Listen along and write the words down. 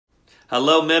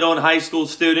Hello, middle and high school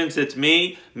students. It's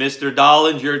me, Mr.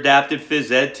 Dollins, your adaptive phys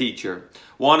ed teacher.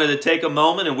 Wanted to take a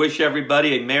moment and wish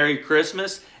everybody a Merry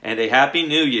Christmas and a Happy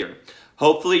New Year.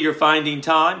 Hopefully you're finding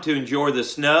time to enjoy the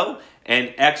snow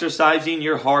and exercising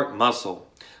your heart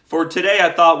muscle. For today,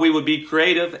 I thought we would be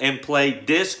creative and play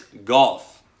disc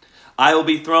golf. I will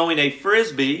be throwing a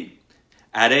frisbee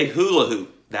at a hula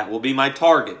hoop. That will be my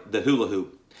target, the hula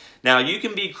hoop. Now, you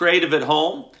can be creative at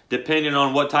home, depending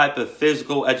on what type of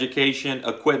physical education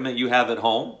equipment you have at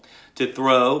home, to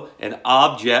throw an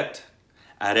object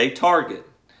at a target.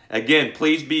 Again,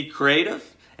 please be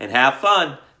creative and have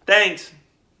fun. Thanks.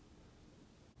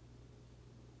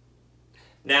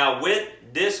 Now, with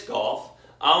disc golf,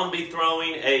 I'm going to be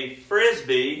throwing a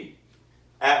frisbee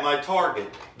at my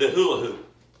target, the hula hoop.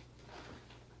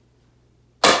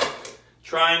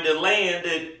 Trying to land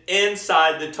it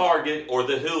inside the target or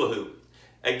the hula hoop.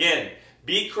 Again,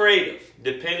 be creative,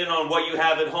 depending on what you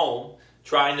have at home,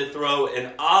 trying to throw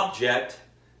an object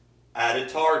at a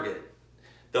target.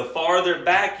 The farther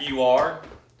back you are,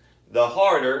 the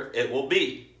harder it will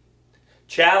be.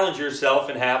 Challenge yourself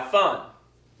and have fun.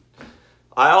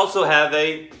 I also have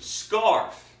a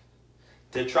scarf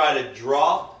to try to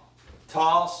drop,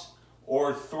 toss,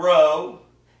 or throw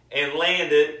and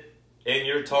land it in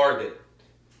your target.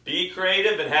 Be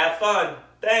creative and have fun.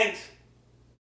 Thanks.